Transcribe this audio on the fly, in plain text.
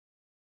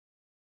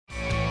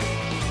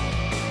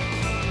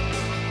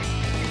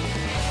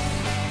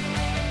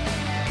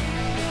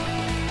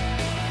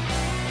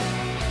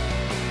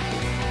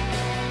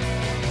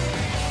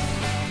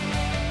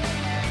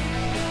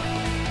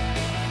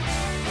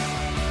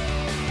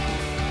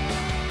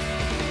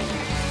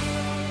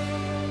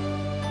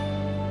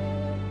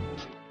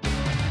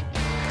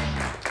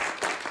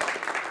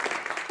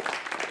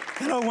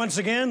Hello once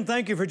again.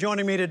 Thank you for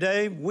joining me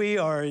today. We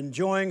are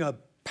enjoying a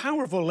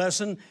powerful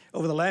lesson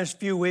over the last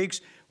few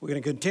weeks. We're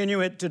going to continue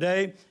it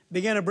today,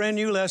 begin a brand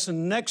new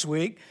lesson next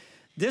week.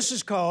 This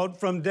is called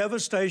From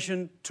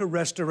Devastation to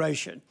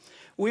Restoration.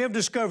 We have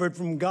discovered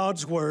from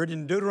God's Word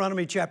in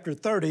Deuteronomy chapter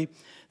 30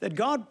 that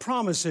God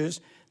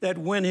promises that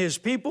when His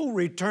people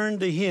return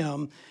to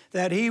Him,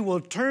 that He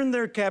will turn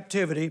their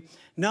captivity.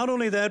 Not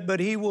only that, but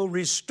He will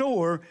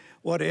restore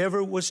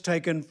whatever was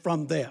taken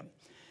from them.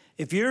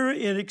 If you're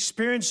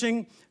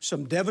experiencing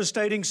some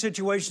devastating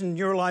situation in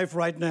your life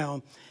right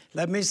now,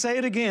 let me say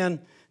it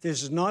again,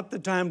 this is not the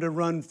time to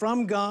run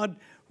from God,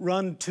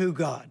 run to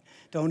God.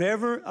 Don't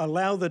ever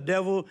allow the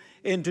devil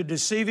into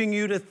deceiving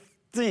you to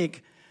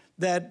think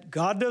that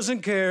God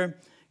doesn't care,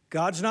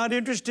 God's not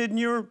interested in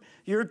your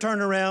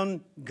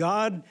turnaround,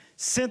 God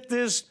sent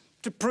this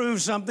to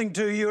prove something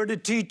to you or to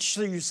teach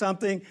you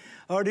something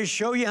or to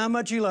show you how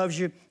much He loves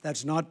you.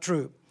 That's not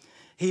true.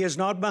 He is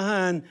not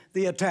behind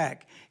the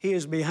attack. He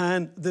is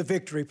behind the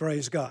victory,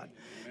 praise God.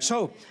 Amen.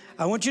 So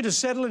I want you to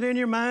settle it in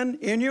your mind,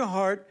 in your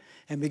heart,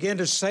 and begin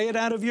to say it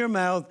out of your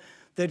mouth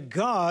that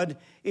God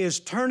is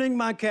turning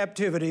my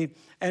captivity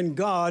and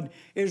God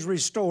is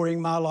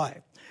restoring my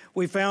life.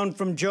 We found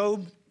from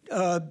Job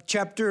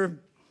chapter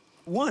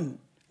 1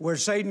 where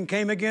Satan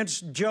came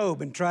against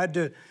Job and tried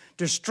to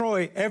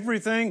destroy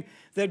everything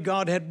that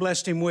God had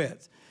blessed him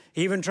with.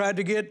 He even tried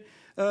to get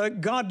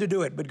God to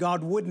do it, but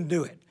God wouldn't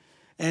do it.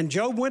 And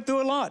Job went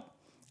through a lot.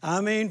 I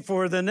mean,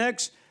 for the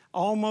next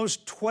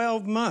almost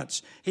 12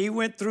 months, he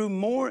went through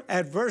more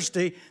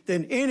adversity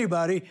than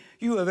anybody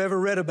you have ever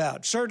read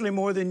about, certainly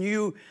more than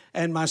you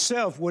and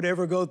myself would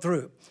ever go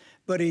through.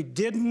 But he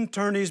didn't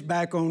turn his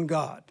back on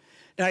God.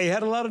 Now, he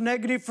had a lot of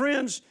negative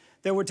friends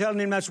that were telling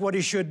him that's what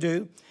he should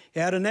do. He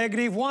had a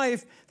negative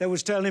wife that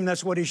was telling him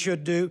that's what he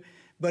should do,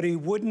 but he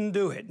wouldn't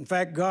do it. In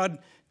fact, God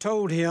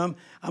told him,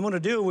 I'm going to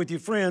deal with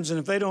your friends, and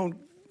if they don't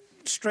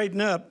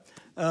straighten up,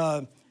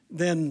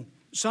 then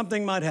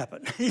something might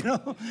happen,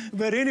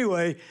 But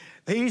anyway,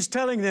 he's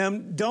telling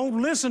them,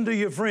 don't listen to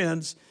your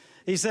friends.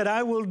 He said,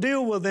 I will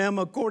deal with them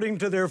according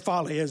to their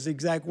folly, as the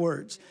exact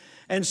words.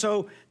 And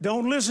so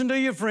don't listen to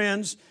your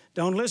friends.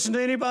 Don't listen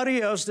to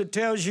anybody else that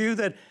tells you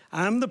that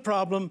I'm the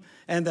problem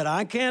and that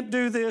I can't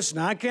do this and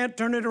I can't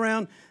turn it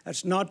around.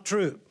 That's not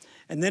true.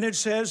 And then it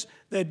says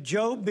that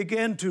Job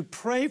began to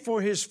pray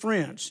for his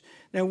friends.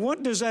 Now,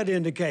 what does that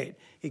indicate?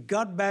 He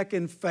got back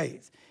in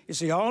faith. You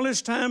see, all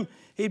this time,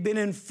 he'd been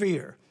in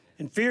fear.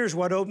 And fear is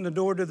what opened the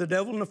door to the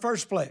devil in the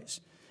first place.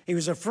 He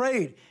was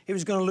afraid he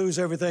was going to lose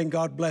everything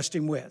God blessed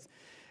him with.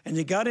 And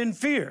he got in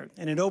fear,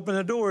 and it opened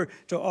the door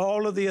to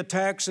all of the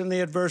attacks and the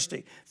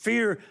adversity.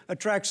 Fear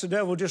attracts the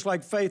devil just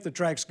like faith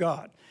attracts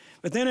God.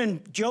 But then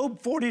in Job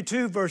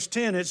 42, verse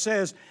 10, it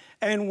says,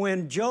 and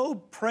when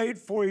Job prayed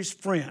for his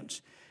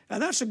friends. Now,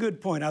 that's a good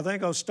point. I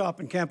think I'll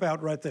stop and camp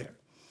out right there.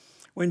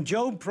 When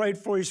Job prayed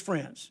for his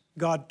friends,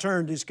 God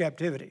turned his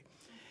captivity.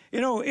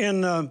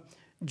 In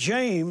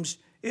James,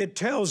 it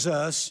tells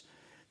us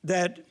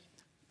that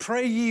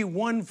pray ye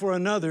one for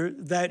another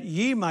that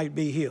ye might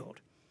be healed.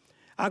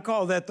 I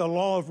call that the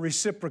law of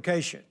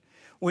reciprocation.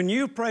 When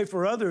you pray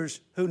for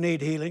others who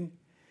need healing,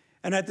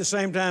 and at the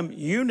same time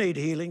you need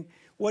healing,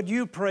 what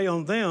you pray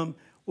on them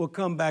will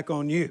come back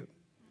on you.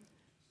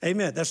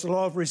 Amen. That's the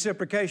law of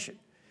reciprocation.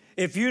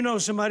 If you know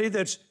somebody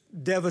that's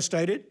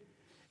devastated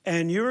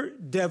and you're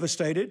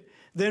devastated,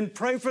 then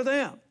pray for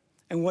them.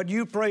 And what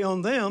you pray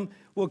on them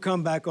will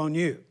come back on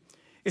you.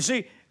 You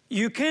see,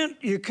 you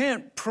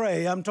can't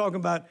pray, I'm talking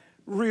about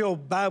real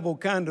Bible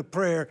kind of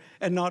prayer,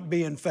 and not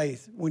be in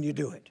faith when you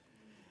do it.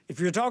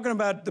 If you're talking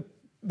about the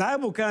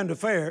Bible kind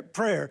of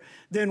prayer,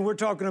 then we're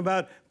talking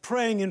about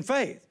praying in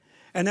faith.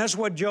 And that's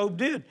what Job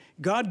did.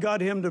 God got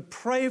him to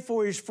pray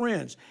for his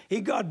friends.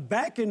 He got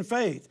back in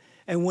faith.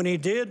 And when he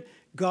did,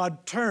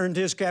 God turned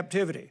his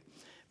captivity.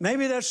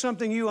 Maybe that's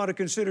something you ought to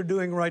consider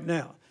doing right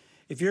now.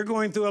 If you're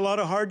going through a lot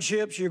of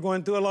hardships, you're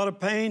going through a lot of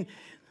pain,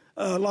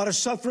 a lot of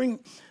suffering,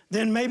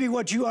 then maybe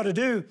what you ought to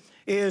do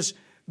is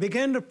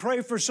begin to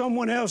pray for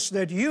someone else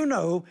that you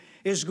know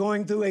is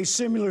going through a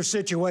similar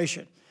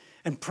situation.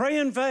 And pray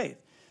in faith.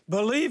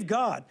 Believe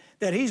God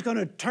that He's going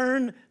to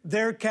turn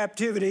their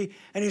captivity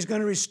and He's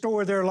going to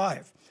restore their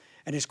life.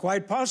 And it's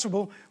quite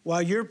possible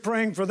while you're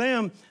praying for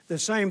them, the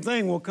same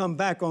thing will come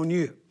back on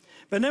you.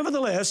 But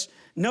nevertheless,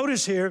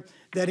 notice here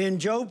that in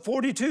Job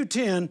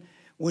 42:10,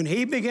 when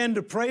he began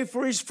to pray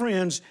for his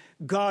friends,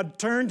 God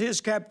turned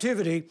his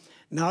captivity.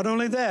 Not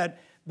only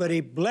that, but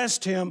He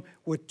blessed him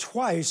with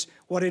twice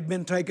what had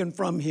been taken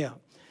from him.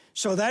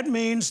 So that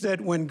means that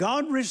when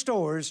God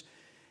restores,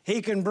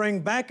 He can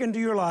bring back into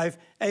your life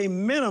a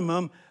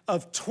minimum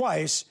of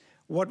twice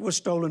what was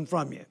stolen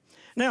from you.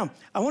 Now,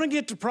 I want to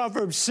get to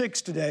Proverbs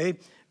 6 today,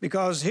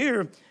 because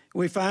here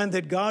we find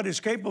that God is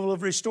capable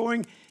of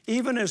restoring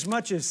even as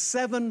much as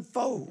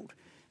sevenfold.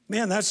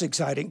 Man, that's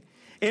exciting.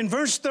 In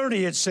verse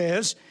 30 it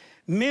says,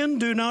 men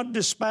do not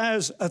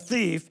despise a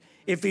thief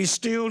if he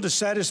steal to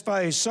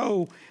satisfy his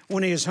soul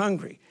when he is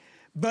hungry.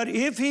 But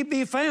if he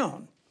be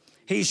found,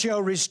 he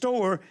shall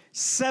restore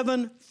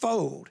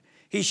sevenfold.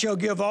 he shall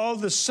give all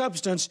the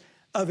substance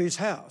of his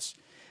house.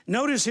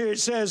 Notice here it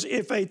says,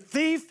 if a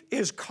thief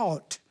is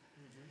caught,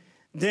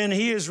 then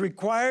he is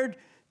required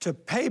to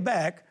pay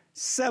back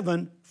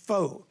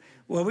sevenfold.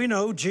 Well, we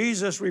know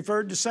Jesus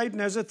referred to Satan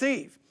as a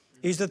thief.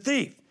 He's the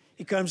thief.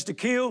 He comes to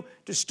kill,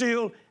 to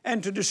steal,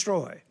 and to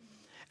destroy.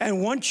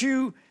 And once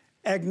you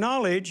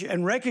acknowledge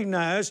and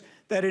recognize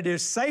that it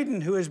is Satan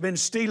who has been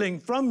stealing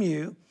from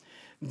you,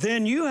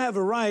 then you have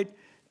a right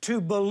to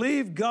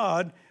believe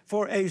God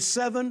for a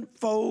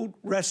sevenfold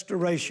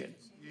restoration.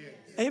 Yes.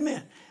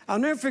 Amen. I'll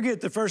never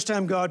forget the first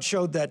time God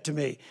showed that to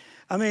me.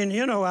 I mean,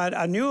 you know,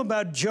 I knew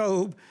about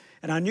Job,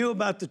 and I knew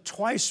about the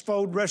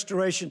twice-fold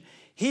restoration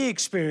he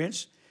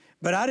experienced,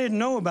 but I didn't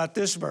know about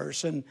this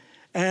verse. And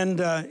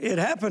it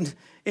happened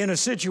in a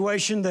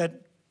situation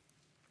that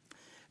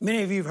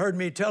many of you have heard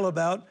me tell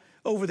about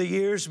over the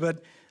years,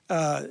 but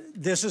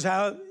this is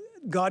how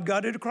God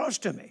got it across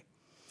to me.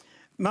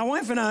 My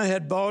wife and I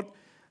had bought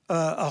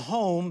a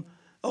home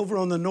over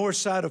on the north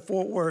side of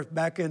Fort Worth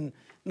back in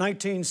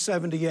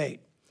 1978.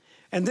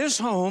 And this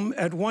home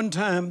at one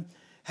time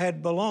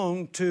had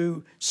belonged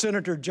to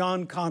Senator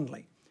John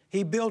Conley.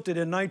 He built it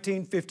in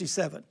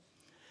 1957.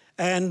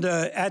 And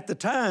at the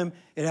time,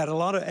 it had a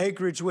lot of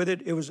acreage with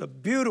it. It was a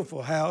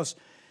beautiful house.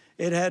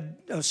 It had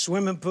a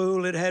swimming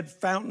pool. It had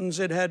fountains.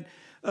 It had,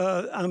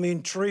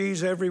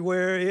 trees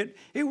everywhere.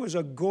 It was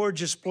a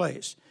gorgeous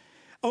place.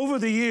 Over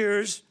the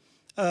years,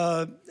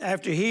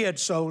 after he had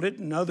sold it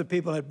and other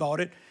people had bought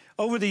it,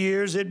 over the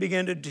years it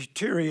began to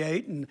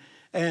deteriorate,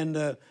 and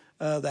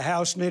the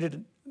house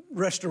needed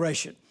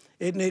restoration.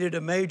 It needed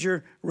a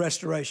major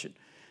restoration.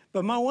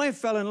 But my wife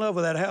fell in love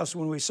with that house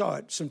when we saw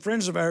it. Some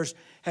friends of ours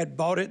had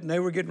bought it, and they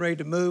were getting ready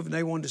to move, and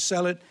they wanted to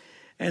sell it,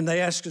 and they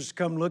asked us to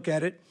come look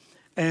at it.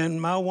 And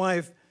my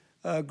wife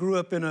grew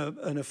up in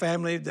a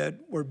family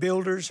that were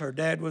builders. Her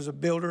dad was a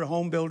builder, a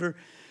home builder,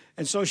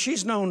 and so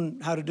she's known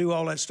how to do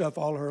all that stuff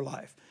all her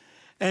life.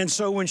 And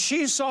so when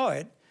she saw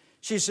it,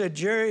 she said,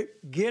 "Jerry,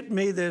 get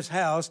me this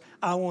house.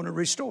 I want to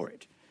restore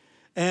it."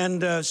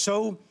 And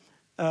so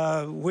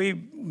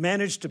we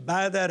managed to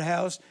buy that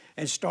house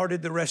and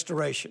started the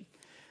restoration.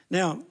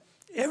 Now,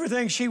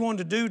 everything she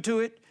wanted to do to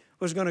it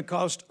was going to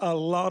cost a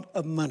lot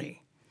of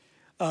money.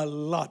 A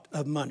lot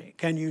of money.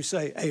 Can you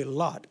say a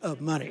lot of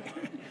money?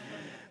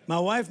 My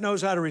wife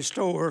knows how to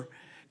restore,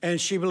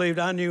 and she believed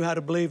I knew how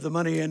to believe the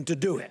money in to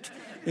do it,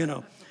 you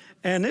know.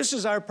 And this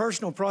is our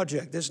personal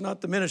project. This is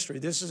not the ministry.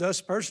 This is us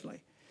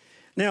personally.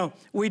 Now,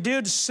 we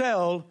did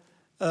sell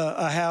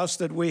a house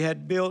that we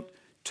had built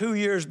 2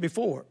 years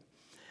before.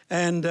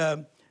 And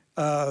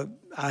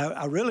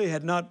I really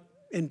had not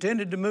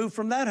intended to move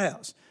from that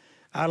house.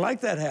 I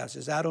like that house.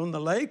 It's out on the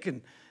lake,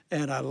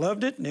 and I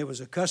loved it. And it was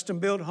a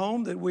custom-built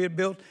home that we had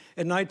built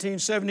in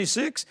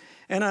 1976.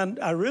 And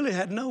I really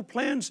had no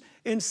plans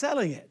in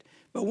selling it.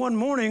 But one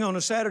morning, on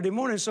a Saturday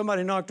morning,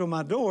 somebody knocked on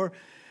my door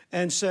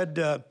and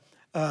said,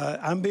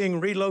 I'm being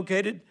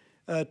relocated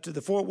to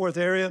the Fort Worth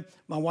area.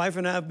 My wife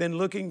and I have been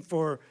looking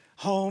for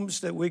homes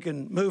that we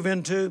can move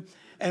into,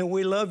 and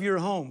we love your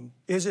home.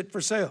 Is it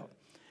for sale?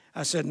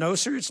 I said, "No,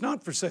 sir, it's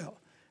not for sale."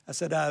 I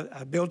said,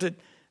 I built it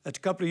a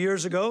couple of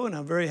years ago, and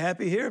I'm very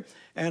happy here,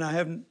 and I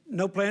have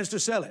no plans to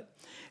sell it.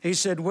 He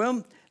said,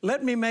 "Well,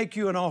 let me make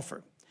you an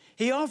offer."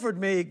 He offered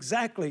me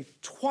exactly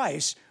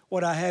twice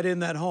what I had in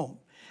that home.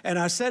 And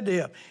I said to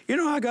him, "You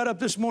know, I got up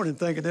this morning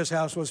thinking this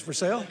house was for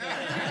sale."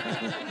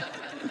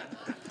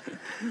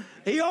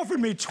 He offered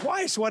me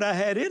twice what I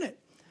had in it.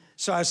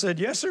 So I said,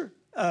 "Yes, sir,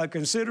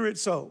 consider it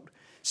sold."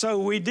 So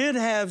we did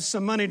have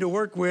some money to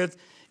work with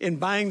in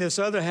buying this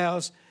other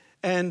house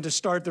and to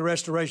start the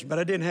restoration, but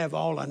I didn't have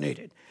all I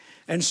needed.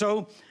 And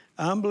so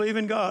I'm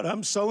believing God.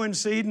 I'm sowing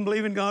seed and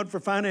believing God for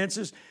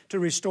finances to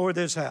restore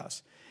this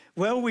house.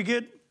 Well, we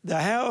get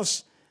the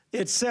house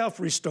itself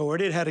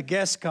restored. It had a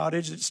guest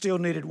cottage that still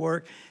needed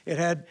work. It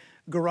had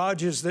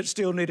garages that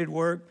still needed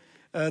work.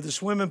 The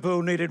swimming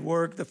pool needed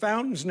work. The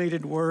fountains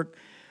needed work.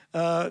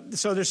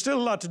 So there's still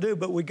a lot to do,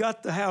 but we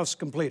got the house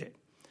completed.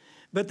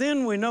 But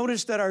then we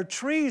noticed that our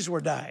trees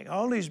were dying,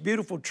 all these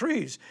beautiful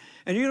trees.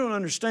 And you don't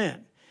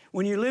understand.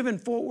 When you live in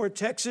Fort Worth,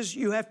 Texas,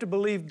 you have to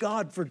believe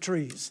God for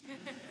trees.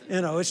 You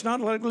know, it's not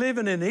like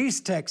living in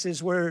East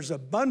Texas where there's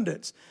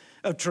abundance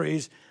of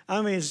trees.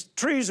 I mean,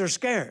 trees are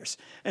scarce.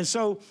 And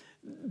so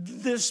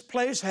this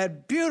place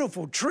had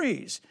beautiful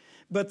trees,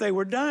 but they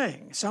were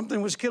dying.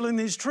 Something was killing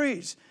these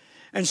trees.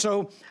 And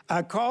so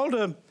I called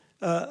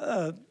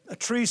a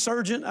tree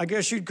surgeon, I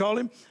guess you'd call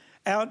him,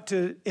 out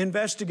to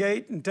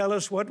investigate and tell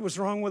us what was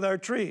wrong with our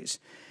trees.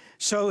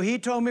 So he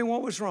told me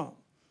what was wrong.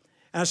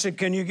 I said,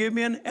 "Can you give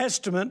me an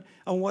estimate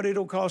on what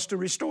it'll cost to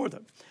restore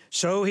them?"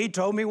 So he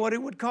told me what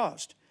it would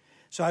cost.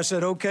 So I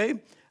said, "Okay,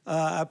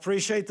 I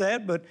appreciate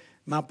that, but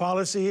my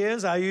policy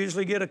is I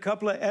usually get a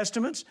couple of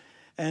estimates,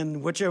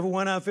 and whichever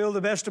one I feel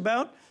the best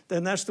about,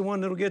 then that's the one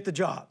that'll get the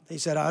job." He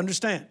said, "I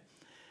understand."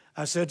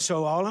 I said,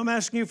 "So all I'm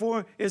asking you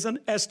for is an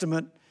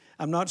estimate.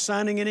 I'm not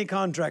signing any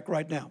contract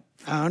right now."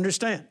 "I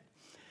understand."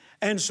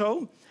 And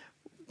so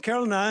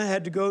Carol and I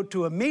had to go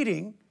to a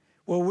meeting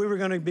where we were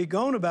going to be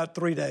gone about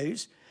 3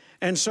 days.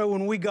 And so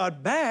when we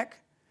got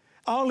back,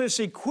 All this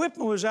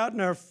equipment was out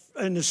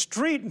in the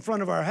street in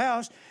front of our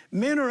house.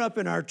 Men are up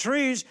in our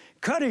trees,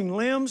 cutting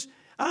limbs.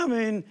 I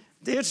mean,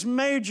 it's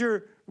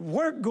major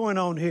work going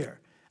on here.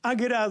 I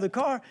get out of the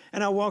car,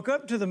 and I walk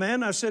up to the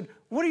man. I said,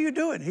 "What are you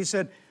doing?" He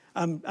said,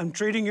 I'm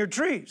treating your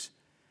trees.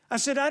 I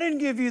said, "I didn't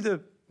give you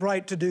the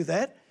right to do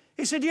that."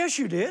 He said, "Yes,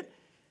 you did.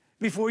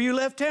 Before you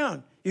left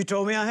town, you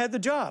told me I had the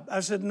job."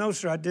 I said, "No,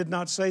 sir, I did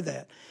not say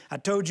that. I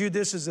told you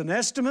this is an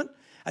estimate.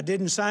 I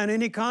didn't sign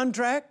any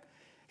contract."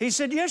 He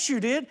said, "Yes, you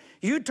did.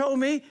 You told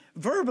me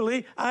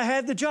verbally I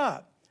had the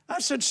job." I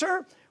said,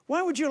 "Sir,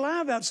 why would you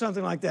lie about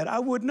something like that? I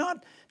would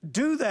not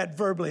do that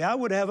verbally. I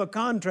would have a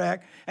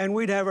contract, and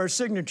we'd have our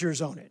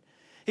signatures on it."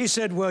 He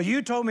said, "Well,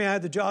 you told me I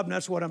had the job, and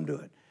that's what I'm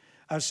doing."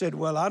 I said,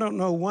 "Well, I don't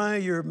know why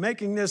you're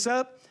making this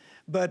up,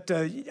 but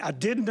I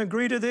didn't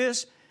agree to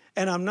this,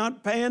 and I'm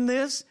not paying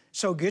this,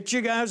 so get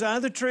you guys out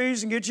of the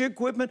trees and get your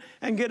equipment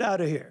and get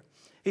out of here."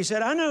 He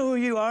said, "I know who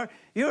you are.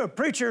 You're a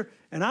preacher,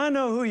 and I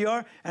know who you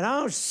are, and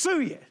I'll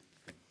sue you."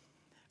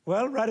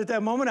 Well, right at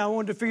that moment, I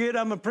wanted to forget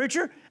I'm a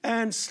preacher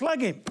and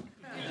slug him.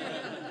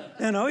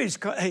 You know,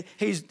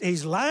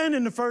 he's lying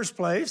in the first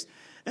place,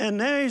 and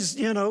now he's,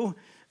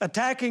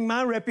 attacking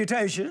my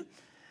reputation,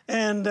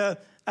 and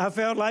I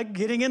felt like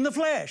getting in the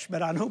flesh,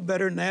 but I know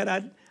better than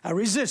that. I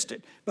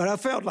resisted, but I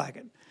felt like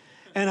it.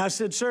 And I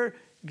said, "Sir,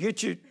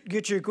 get your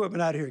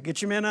equipment out of here.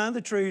 Get your men out of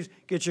the trees.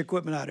 Get your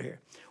equipment out of here."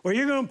 "Well,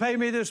 you're going to pay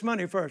me this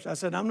money first." I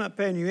said, "I'm not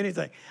paying you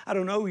anything. I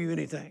don't owe you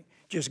anything.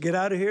 Just get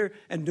out of here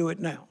and do it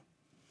now."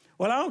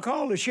 "Well, I'll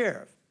call the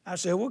sheriff." I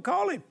said, "Well,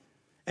 call him.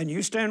 And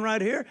you stand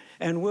right here,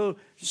 and we'll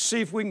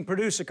see if we can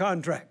produce a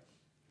contract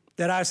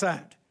that I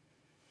signed."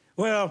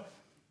 "Well,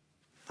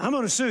 I'm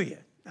going to sue you."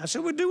 I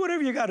said, "Well, do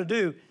whatever you got to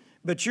do,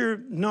 but you're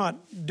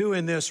not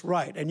doing this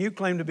right, and you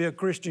claim to be a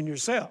Christian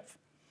yourself."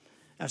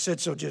 I said,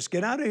 "So just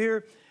get out of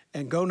here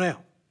and go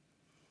now."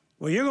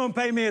 "Well, you're going to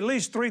pay me at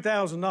least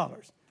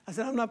 $3,000. I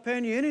said, "I'm not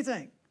paying you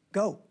anything.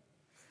 Go."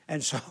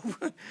 And so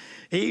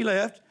he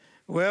left.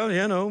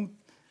 Well,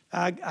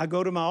 I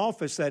go to my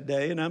office that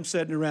day, and I'm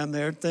sitting around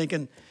there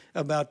thinking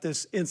about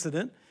this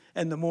incident,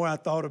 and the more I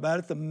thought about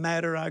it, the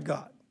madder I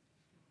got.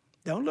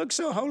 Don't look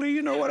so holy,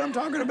 you know what I'm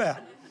talking about,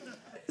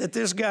 that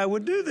this guy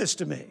would do this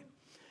to me.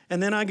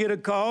 And then I get a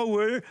call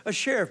where a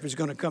sheriff is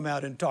going to come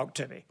out and talk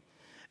to me.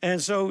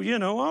 And so,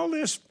 all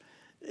this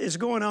is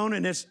going on,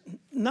 and it's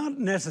not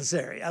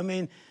necessary. I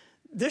mean,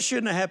 this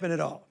shouldn't have happened at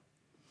all.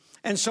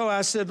 And so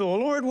I said, "Well,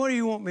 Lord, what do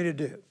you want me to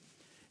do?"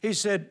 He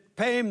said,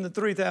 "Pay him the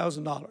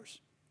 $3,000.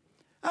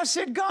 I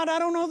said, "God, I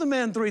don't owe the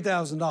man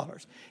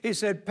 $3,000. He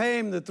said, "Pay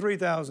him the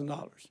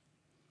 $3,000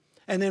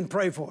 and then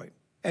pray for him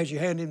as you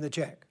hand him the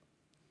check."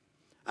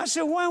 I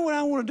said, "Why would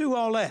I want to do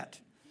all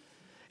that?"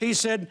 He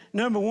said,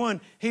 "Number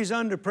one, he's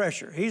under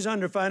pressure. He's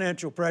under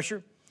financial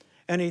pressure,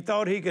 and he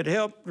thought he could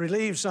help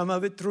relieve some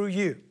of it through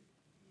you."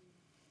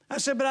 I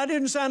said, "But I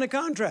didn't sign a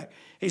contract."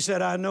 He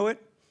said, "I know it,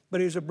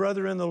 but he's a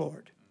brother in the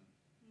Lord,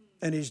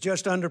 and he's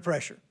just under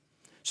pressure.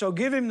 So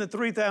give him the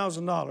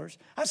 $3,000.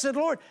 I said,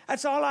 "Lord,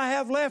 that's all I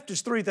have left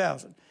is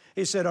 $3,000.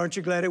 He said, "Aren't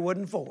you glad it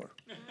wasn't 4?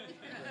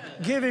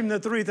 Give him the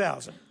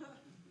 $3,000.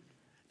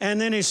 And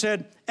then he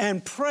said,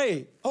 "And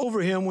pray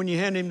over him when you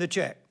hand him the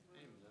check."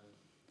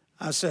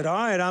 I said, "All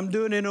right, I'm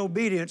doing it in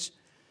obedience.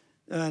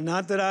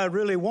 Not that I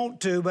really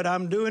want to, but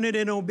I'm doing it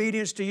in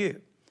obedience to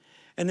you."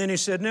 And then he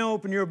said, "Now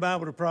open your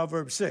Bible to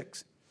Proverbs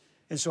 6.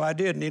 And so I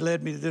did, and he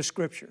led me to this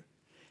scripture.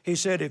 He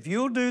said, "If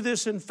you'll do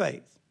this in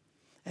faith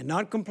and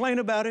not complain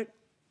about it,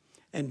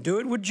 and do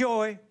it with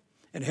joy,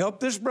 and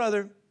help this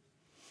brother,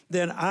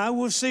 then I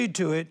will see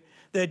to it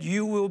that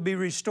you will be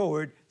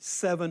restored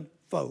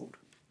sevenfold."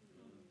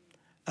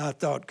 I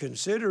thought,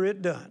 consider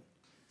it done.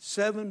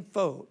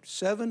 Sevenfold.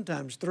 7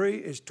 times 3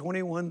 is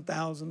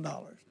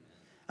 $21,000.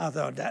 I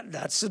thought,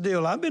 that's the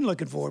deal I've been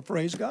looking for,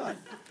 praise God.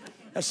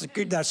 That's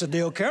the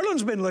deal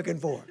Carolyn's been looking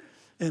for,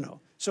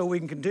 so we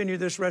can continue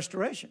this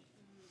restoration.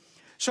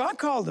 So I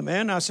called the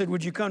man, and I said,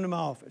 "Would you come to my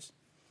office?"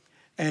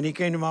 And he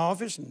came to my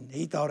office, and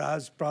he thought I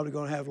was probably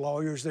going to have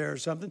lawyers there or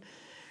something.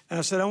 And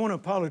I said, "I want to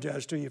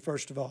apologize to you,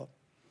 first of all."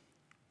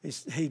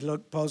 He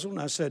looked puzzled,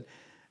 and I said,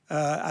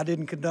 "I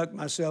didn't conduct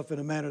myself in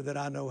a manner that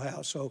I know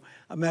how, so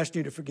I'm asking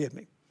you to forgive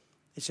me."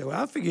 He said, "Well,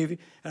 I'll forgive you."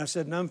 And I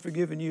said, "And I'm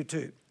forgiving you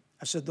too."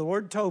 I said, "The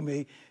Lord told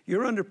me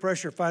you're under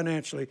pressure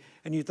financially,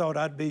 and you thought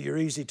I'd be your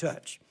easy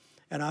touch,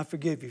 and I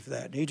forgive you for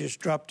that." And he just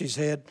dropped his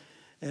head,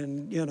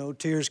 and,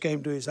 tears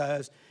came to his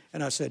eyes.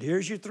 And I said,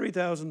 "Here's your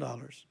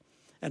 $3,000.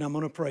 And I'm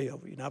going to pray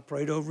over you." And I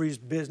prayed over his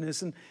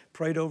business and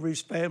prayed over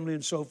his family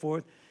and so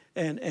forth.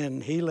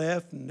 And he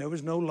left, and there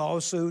was no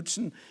lawsuits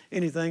and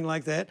anything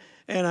like that.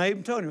 And I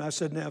even told him, I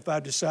said, "Now, if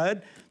I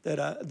decide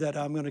that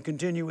I'm going to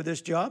continue with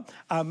this job,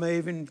 I may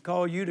even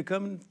call you to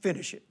come and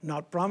finish it.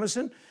 Not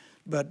promising,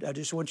 but I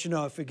just want you to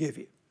know I forgive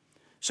you."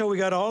 So we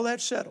got all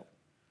that settled,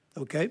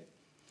 okay?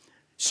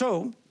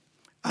 So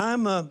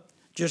I'm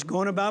just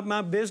going about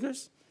my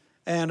business,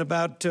 and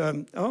about,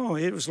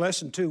 it was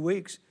less than 2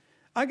 weeks,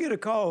 I get a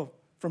call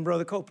from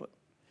Brother Copeland.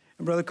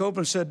 And Brother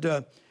Copeland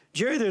said,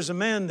 "Jerry, there's a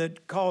man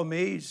that called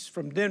me. He's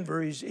from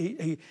Denver.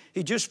 He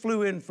just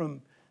flew in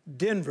from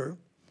Denver.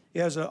 He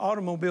has an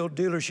automobile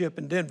dealership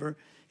in Denver.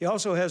 He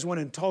also has one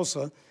in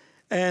Tulsa.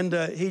 And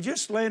he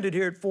just landed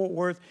here at Fort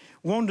Worth,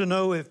 wanted to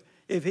know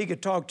if he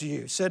could talk to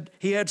you. Said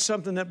he had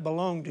something that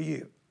belonged to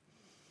you.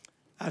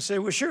 I said,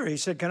 well, sure. He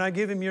said, can I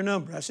give him your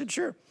number? I said,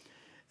 sure.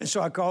 And so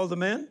I called the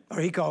man,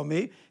 or he called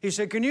me. He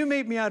said, can you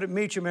meet me out at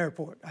Meacham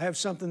Airport? I have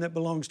something that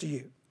belongs to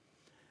you.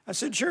 I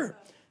said, sure.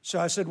 So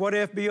I said, what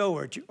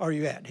FBO are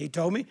you at? He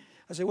told me.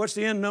 I said, what's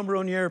the end number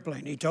on your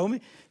airplane? He told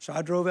me. So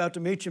I drove out to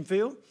Meacham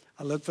Field.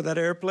 I looked for that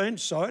airplane,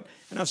 saw it,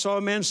 and I saw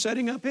a man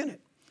setting up in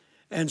it.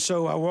 And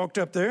so I walked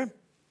up there.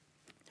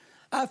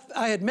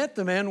 I had met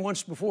the man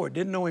once before,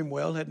 didn't know him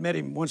well, had met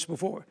him once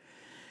before.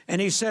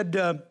 And he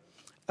said,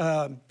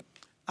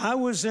 I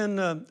was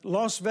in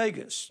Las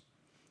Vegas,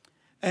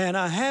 and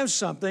I have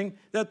something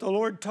that the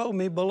Lord told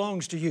me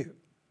belongs to you.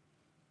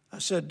 I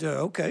said,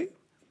 okay.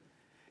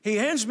 He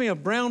hands me a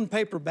brown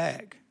paper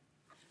bag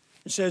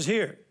and says,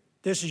 here,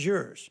 this is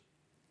yours.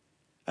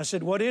 I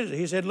said, what is it?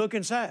 He said, look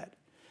inside.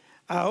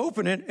 I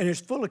opened it, and it's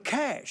full of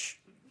cash.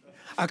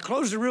 I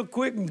closed it real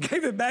quick and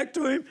gave it back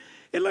to him.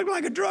 It looked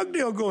like a drug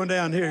deal going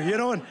down here, you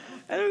know, and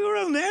we were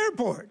on the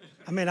airport.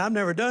 I mean, I've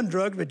never done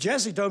drugs, but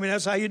Jesse told me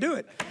that's how you do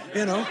it,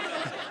 you know.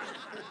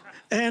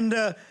 And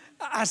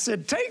I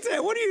said, take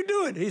that. What are you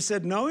doing? He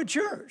said, no, it's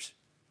yours.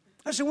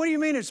 I said, what do you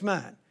mean it's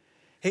mine?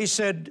 He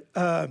said,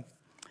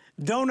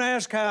 don't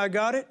ask how I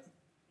got it,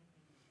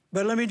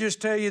 but let me just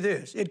tell you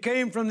this. It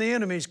came from the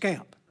enemy's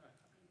camp.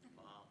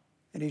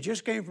 And he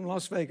just came from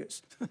Las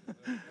Vegas.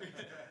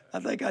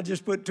 I think I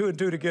just put two and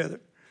two together.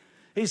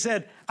 He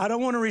said, I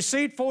don't want a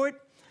receipt for it.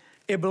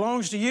 It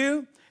belongs to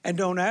you, and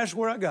don't ask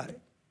where I got it.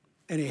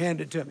 And he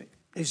handed it to me.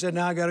 He said,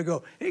 now I got to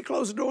go. He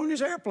closed the door on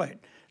his airplane.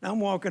 Now I'm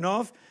walking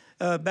off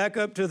back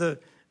up to the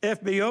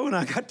FBO, and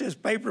I got this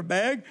paper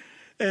bag,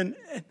 and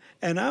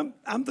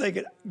I'm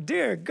thinking,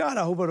 dear God,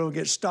 I hope I don't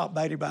get stopped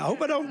by anybody. I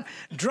hope I don't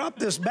drop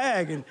this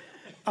bag, and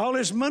all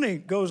this money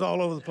goes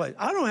all over the place.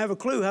 I don't have a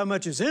clue how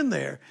much is in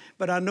there,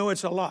 but I know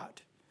it's a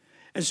lot.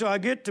 And so I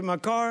get to my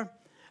car,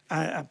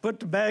 I put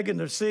the bag in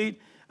the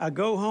seat, I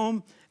go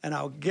home, and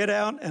I'll get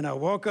out, and I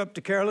walk up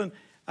to Carolyn.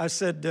 I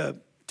said,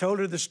 told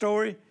her the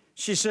story.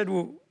 She said,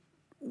 well,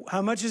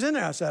 how much is in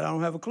there? I said, I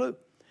don't have a clue.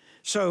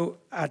 So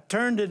I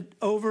turned it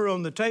over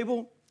on the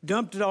table,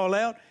 dumped it all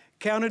out,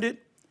 counted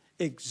it,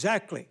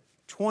 exactly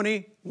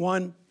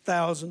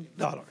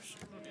 $21,000.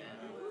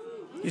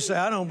 You say,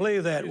 I don't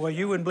believe that. Well,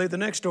 you wouldn't believe the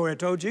next story I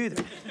told you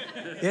either.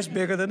 It's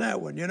bigger than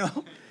that one, you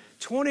know.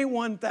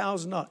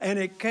 $21,000, and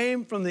it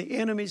came from the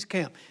enemy's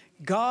camp.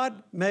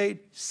 God made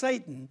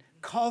Satan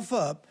cough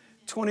up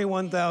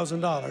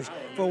 $21,000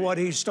 for what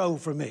he stole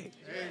from me.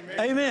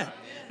 Amen.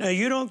 Now,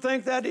 you don't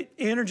think that it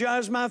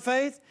energized my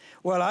faith?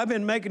 Well, I've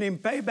been making him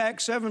pay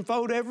back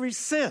sevenfold ever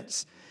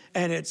since.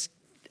 And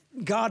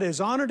God has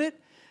honored it.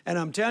 And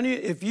I'm telling you,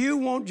 if you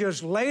won't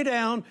just lay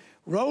down,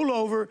 roll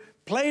over,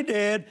 play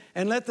dead,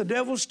 and let the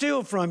devil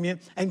steal from you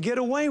and get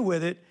away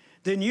with it,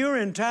 then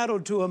you're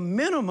entitled to a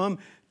minimum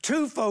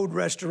twofold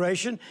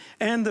restoration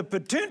and the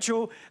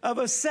potential of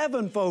a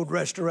sevenfold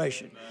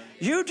restoration.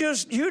 You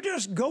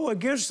just go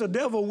against the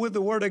devil with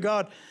the Word of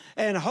God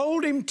and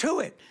hold him to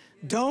it.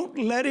 Don't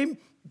let him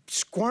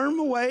squirm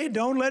away.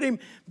 Don't let him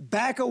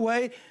back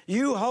away.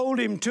 You hold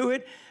him to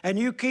it, and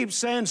you keep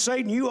saying,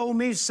 Satan, you owe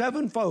me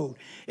sevenfold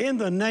in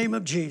the name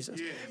of Jesus.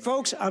 Yeah.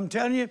 Folks, I'm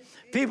telling you,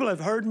 people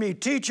have heard me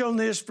teach on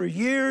this for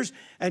years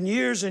and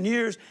years and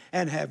years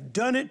and have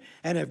done it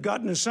and have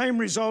gotten the same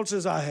results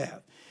as I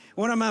have.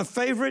 One of my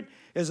favorite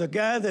is a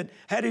guy that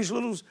had his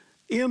little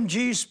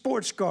MG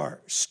sports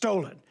car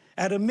stolen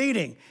at a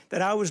meeting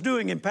that I was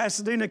doing in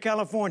Pasadena,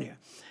 California.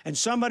 And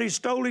somebody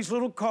stole his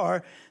little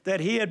car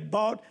that he had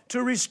bought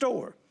to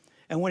restore.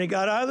 And when he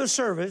got out of the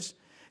service,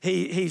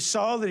 he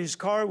saw that his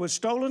car was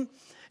stolen,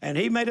 and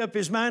he made up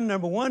his mind,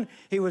 number one,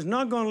 he was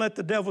not going to let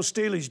the devil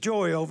steal his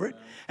joy over it.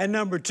 And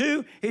number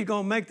two, he's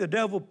going to make the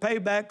devil pay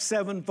back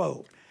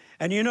sevenfold.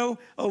 And you know,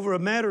 over a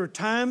matter of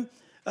time,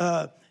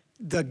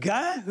 the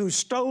guy who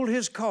stole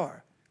his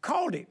car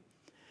called him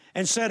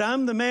and said,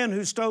 I'm the man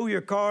who stole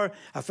your car.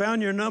 I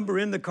found your number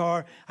in the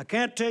car. I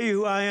can't tell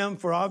you who I am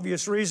for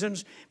obvious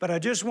reasons, but I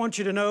just want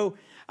you to know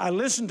I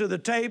listened to the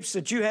tapes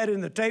that you had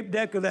in the tape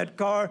deck of that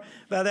car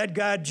by that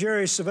guy,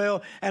 Jerry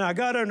Savelle, and I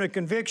got under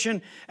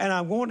conviction, and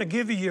I want to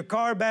give you your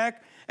car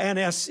back. And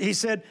he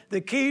said,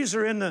 the keys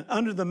are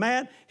under the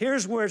mat.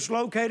 Here's where it's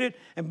located.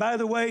 And by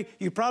the way,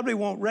 you probably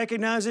won't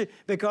recognize it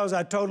because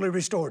I totally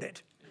restored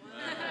it.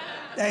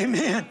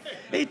 Amen.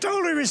 He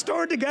totally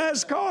restored the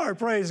guy's car,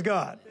 praise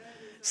God.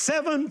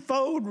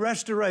 Sevenfold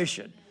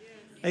restoration.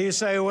 And you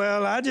say,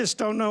 well, I just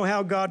don't know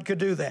how God could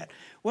do that.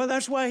 Well,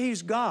 that's why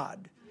he's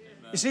God.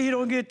 You see, you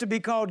don't get to be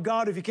called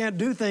God if you can't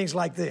do things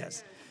like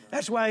this.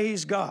 That's why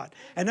he's God.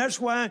 And that's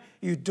why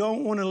you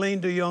don't want to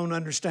lean to your own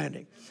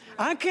understanding.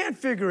 I can't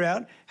figure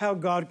out how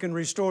God can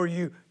restore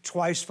you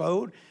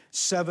twicefold,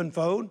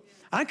 sevenfold.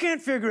 I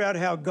can't figure out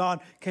how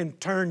God can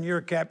turn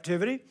your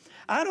captivity.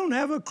 I don't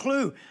have a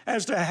clue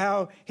as to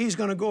how he's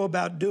going to go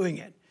about doing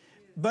it.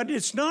 But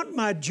it's not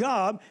my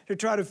job to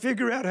try to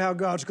figure out how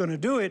God's going to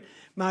do it.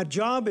 My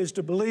job is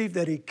to believe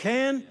that he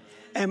can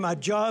And my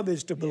job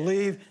is to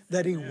believe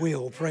that He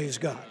will. Praise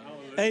God.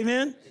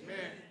 Amen?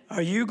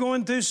 Are you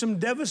going through some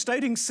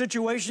devastating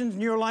situations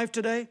in your life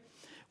today?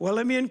 Well,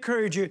 let me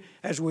encourage you,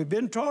 as we've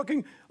been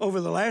talking over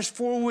the last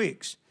 4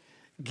 weeks,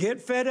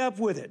 get fed up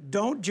with it.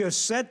 Don't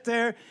just sit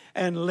there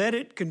and let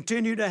it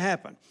continue to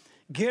happen.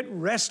 Get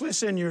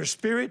restless in your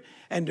spirit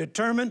and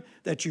determine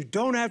that you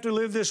don't have to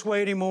live this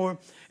way anymore,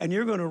 and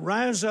you're going to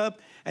rise up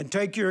and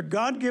take your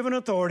God-given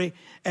authority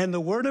and the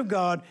Word of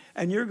God,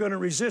 and you're going to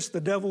resist the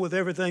devil with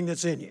everything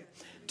that's in you.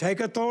 Take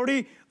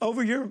authority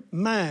over your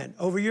mind,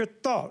 over your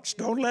thoughts.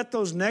 Don't let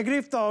those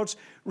negative thoughts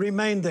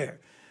remain there.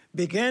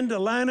 Begin to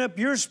line up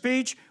your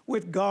speech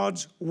with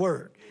God's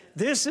Word.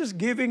 This is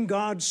giving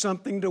God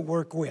something to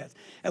work with.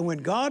 And when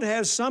God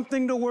has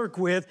something to work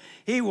with,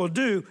 He will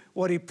do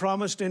what He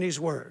promised in His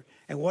Word.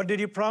 And what did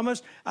He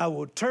promise? I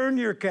will turn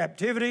your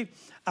captivity.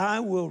 I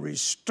will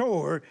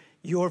restore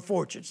your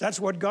fortunes. That's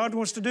what God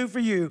wants to do for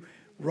you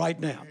right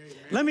now. Amen.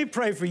 Let me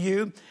pray for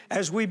you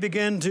as we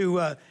begin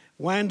to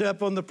wind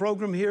up on the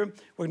program here.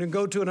 We're going to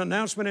go to an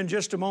announcement in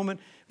just a moment,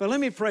 but let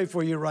me pray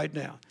for you right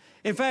now.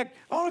 In fact,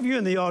 all of you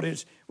in the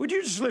audience, would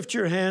you just lift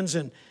your hands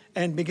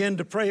and begin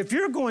to pray? If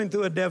you're going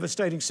through a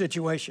devastating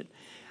situation,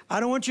 I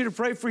don't want you to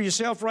pray for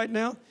yourself right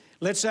now.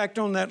 Let's act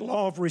on that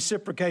law of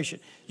reciprocation.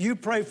 You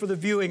pray for the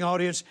viewing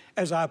audience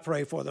as I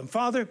pray for them.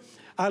 Father,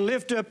 I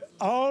lift up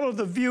all of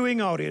the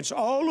viewing audience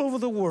all over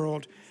the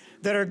world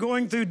that are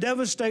going through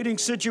devastating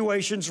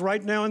situations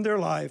right now in their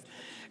life.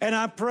 And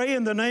I pray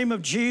in the name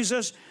of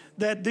Jesus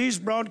that these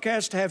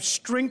broadcasts have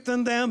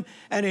strengthened them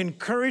and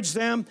encouraged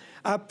them.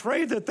 I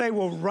pray that they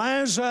will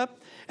rise up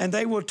and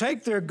they will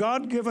take their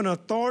God-given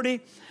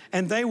authority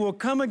and they will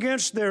come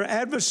against their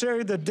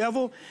adversary, the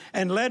devil,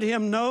 and let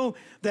him know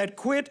that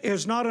quit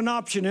is not an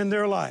option in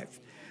their life.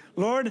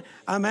 Lord,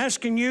 I'm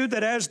asking you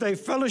that as they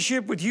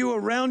fellowship with you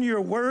around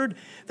your word,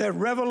 that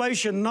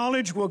revelation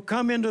knowledge will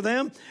come into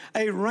them.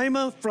 A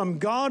rhema from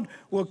God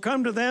will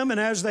come to them, and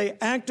as they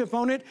act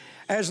upon it,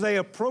 as they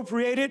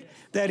appropriate it,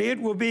 that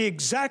it will be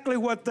exactly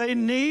what they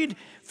need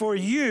for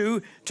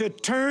you to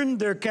turn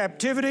their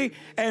captivity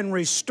and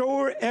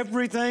restore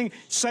everything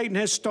Satan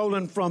has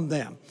stolen from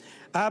them.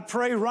 I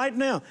pray right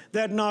now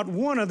that not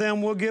one of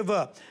them will give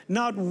up.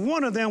 Not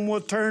one of them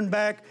will turn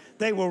back.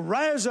 They will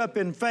rise up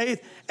in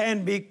faith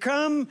and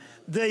become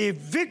the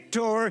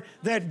victor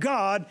that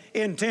God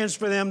intends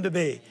for them to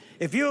be.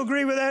 If you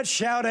agree with that,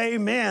 shout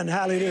amen.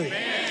 Hallelujah.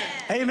 Amen.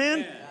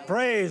 Amen.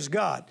 Praise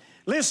God.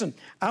 Listen,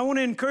 I want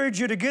to encourage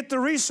you to get the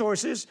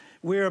resources.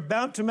 We're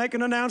about to make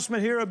an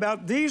announcement here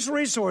about these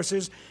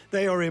resources.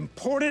 They are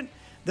important.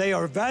 They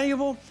are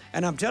valuable.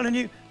 And I'm telling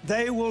you,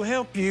 they will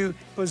help you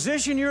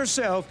position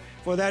yourself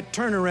for that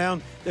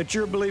turnaround that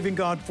you're believing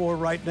God for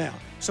right now.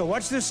 So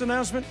watch this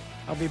announcement.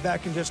 I'll be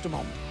back in just a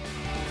moment.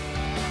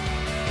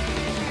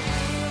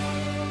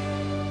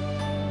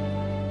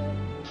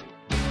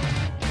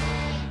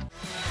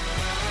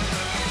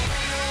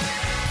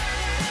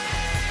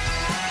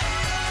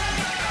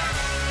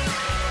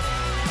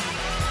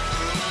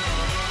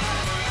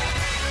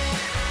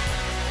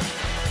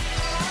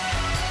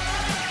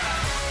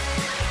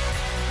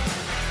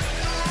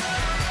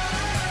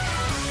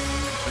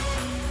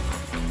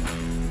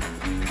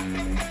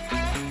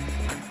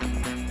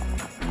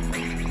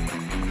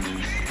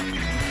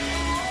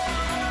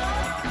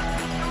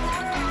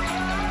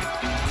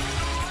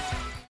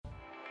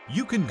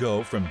 You can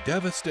go from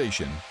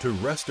devastation to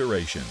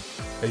restoration.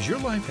 Has your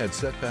life had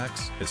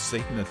setbacks? Has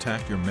Satan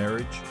attacked your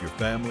marriage, your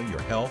family,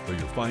 your health, or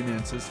your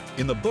finances?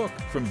 In the book,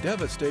 From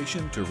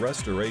Devastation to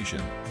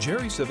Restoration,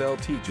 Jerry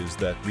Savelle teaches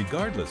that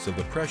regardless of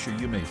the pressure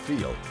you may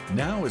feel,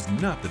 now is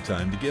not the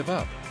time to give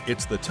up.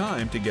 It's the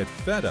time to get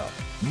fed up,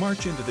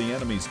 march into the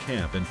enemy's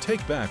camp, and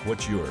take back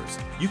what's yours.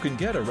 You can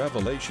get a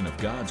revelation of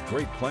God's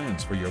great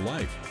plans for your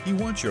life. He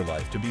wants your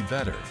life to be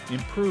better,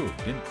 improved,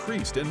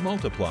 increased, and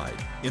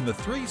multiplied. In the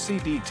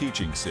 3-CD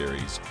teaching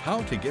series,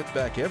 How to Get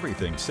Back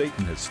Everything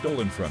Satan Has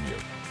Stolen from You,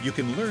 you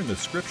can learn the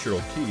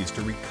scriptural keys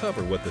to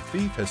recover what the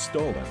thief has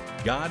stolen.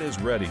 God is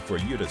ready for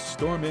you to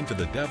storm into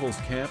the devil's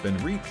camp and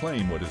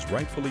reclaim what is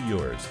rightfully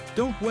yours.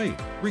 Don't wait.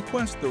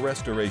 Request the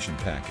restoration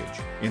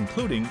package,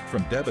 including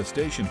From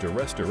Devastation to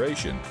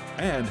Restoration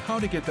and How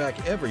to Get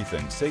Back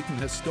Everything Satan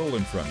Has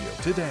Stolen from You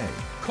today.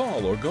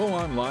 Call or go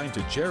online to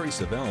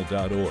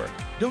jerrysavelle.org.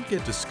 Don't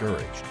get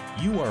discouraged.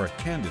 You are a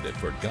candidate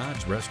for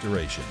God's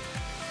restoration.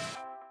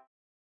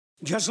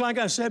 Just like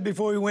I said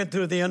before we went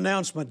through the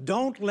announcement,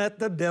 don't let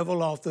the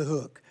devil off the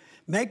hook.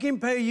 Make him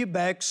pay you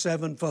back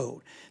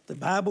sevenfold. The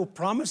Bible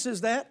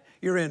promises that.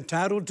 You're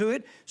entitled to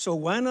it, so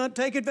why not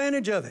take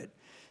advantage of it?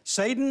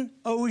 Satan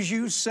owes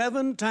you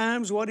 7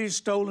 times what he's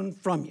stolen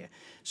from you.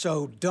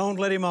 So don't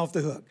let him off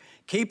the hook.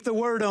 Keep the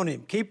word on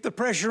him. Keep the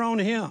pressure on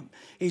him.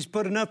 He's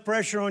put enough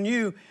pressure on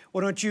you.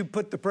 Why don't you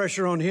put the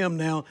pressure on him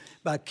now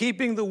by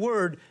keeping the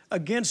word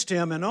against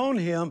him and on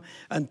him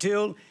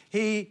until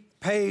he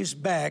pays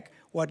back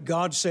what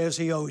God says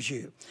he owes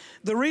you.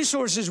 The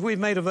resources we've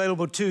made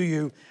available to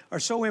you are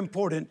so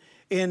important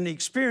in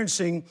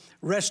experiencing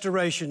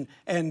restoration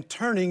and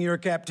turning your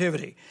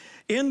captivity.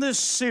 In this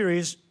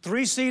series,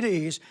 3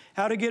 CDs,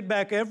 How to Get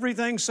Back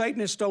Everything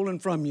Satan has Stolen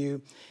from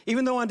You,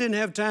 even though I didn't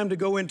have time to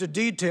go into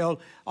detail,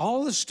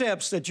 all the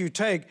steps that you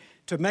take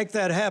to make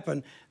that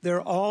happen,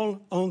 they're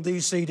all on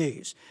these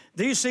CDs.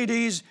 These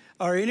CDs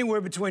are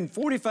anywhere between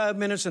 45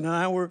 minutes and an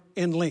hour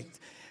in length,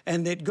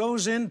 and it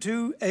goes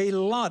into a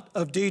lot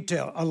of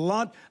detail, a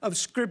lot of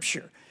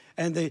scripture,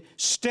 and the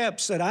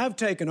steps that I've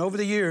taken over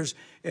the years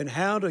in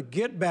how to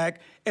get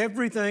back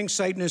everything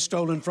Satan has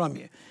stolen from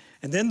you.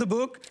 And then the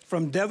book,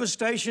 From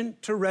Devastation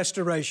to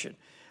Restoration.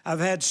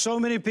 I've had so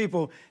many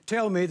people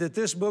tell me that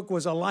this book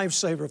was a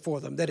lifesaver for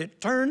them, that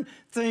it turned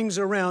things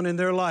around in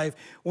their life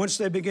once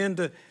they began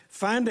to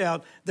find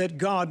out that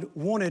God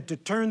wanted to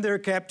turn their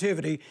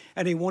captivity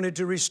and He wanted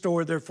to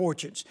restore their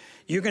fortunes.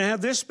 You can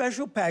have this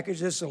special package.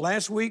 This is the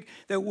last week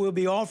that we'll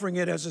be offering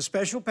it as a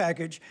special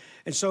package.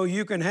 And so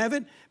you can have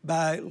it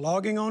by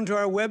logging on to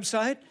our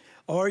website,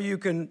 or you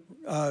can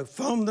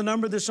phone the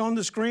number that's on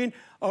the screen,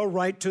 or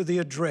write to the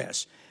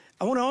address.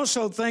 I want to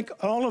also thank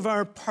all of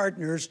our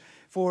partners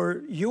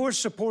for your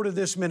support of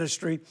this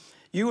ministry.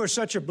 You are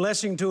such a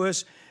blessing to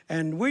us,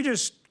 and we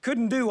just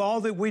couldn't do all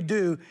that we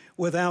do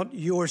without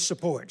your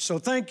support. So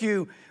thank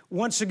you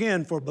once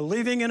again for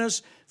believing in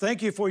us.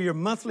 Thank you for your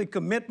monthly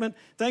commitment.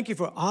 Thank you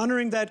for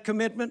honoring that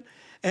commitment.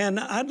 And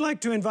I'd like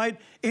to invite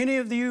any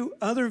of you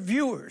other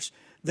viewers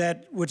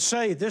that would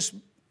say this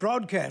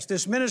broadcast,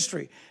 this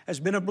ministry has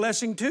been a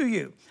blessing to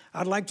you.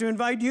 I'd like to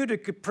invite you to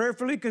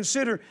prayerfully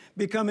consider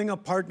becoming a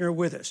partner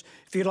with us.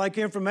 If you'd like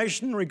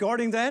information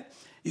regarding that,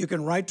 you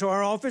can write to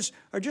our office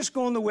or just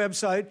go on the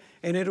website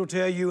and it'll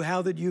tell you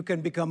how that you can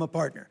become a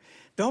partner.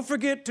 Don't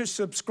forget to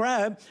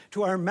subscribe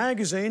to our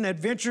magazine,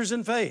 Adventures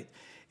in Faith.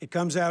 It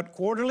comes out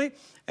quarterly,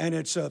 and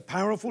it's a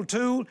powerful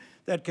tool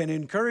that can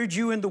encourage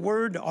you in the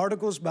Word,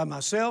 articles by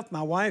myself,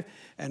 my wife,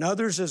 and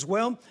others as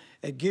well.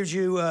 It gives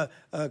you a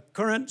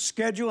current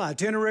schedule,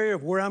 itinerary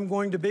of where I'm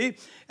going to be,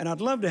 and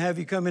I'd love to have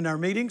you come in our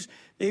meetings.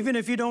 Even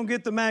if you don't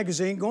get the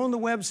magazine, go on the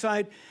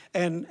website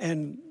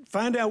and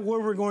find out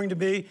where we're going to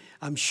be.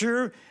 I'm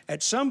sure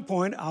at some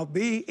point I'll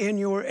be in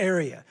your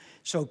area.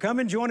 So come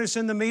and join us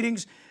in the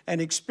meetings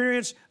and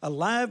experience a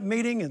live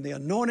meeting and the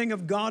anointing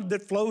of God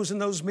that flows in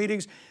those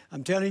meetings.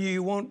 I'm telling you,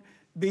 you won't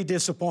be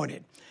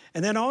disappointed.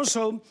 And then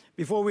also,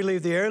 before we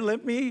leave the air,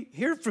 let me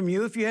hear from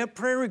you if you have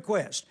prayer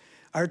requests.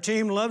 Our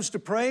team loves to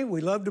pray.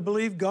 We love to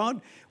believe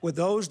God with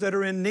those that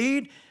are in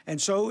need.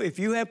 And so if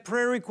you have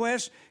prayer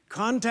requests,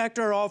 contact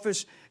our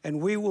office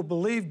and we will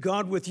believe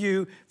God with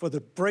you for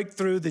the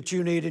breakthrough that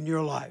you need in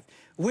your life.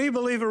 We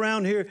believe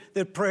around here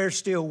that prayer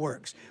still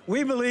works.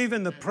 We believe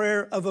in the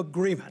prayer of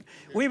agreement.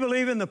 We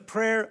believe in the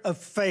prayer of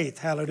faith.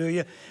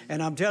 Hallelujah.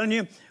 And I'm telling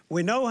you,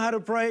 we know how to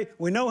pray,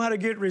 we know how to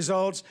get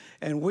results,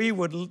 and we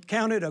would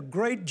count it a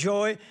great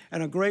joy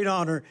and a great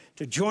honor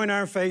to join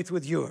our faith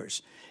with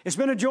yours. It's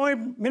been a joy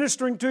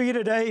ministering to you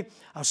today.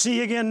 I'll see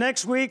you again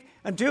next week.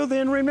 Until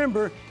then,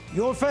 remember,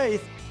 your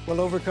faith will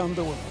overcome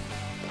the world.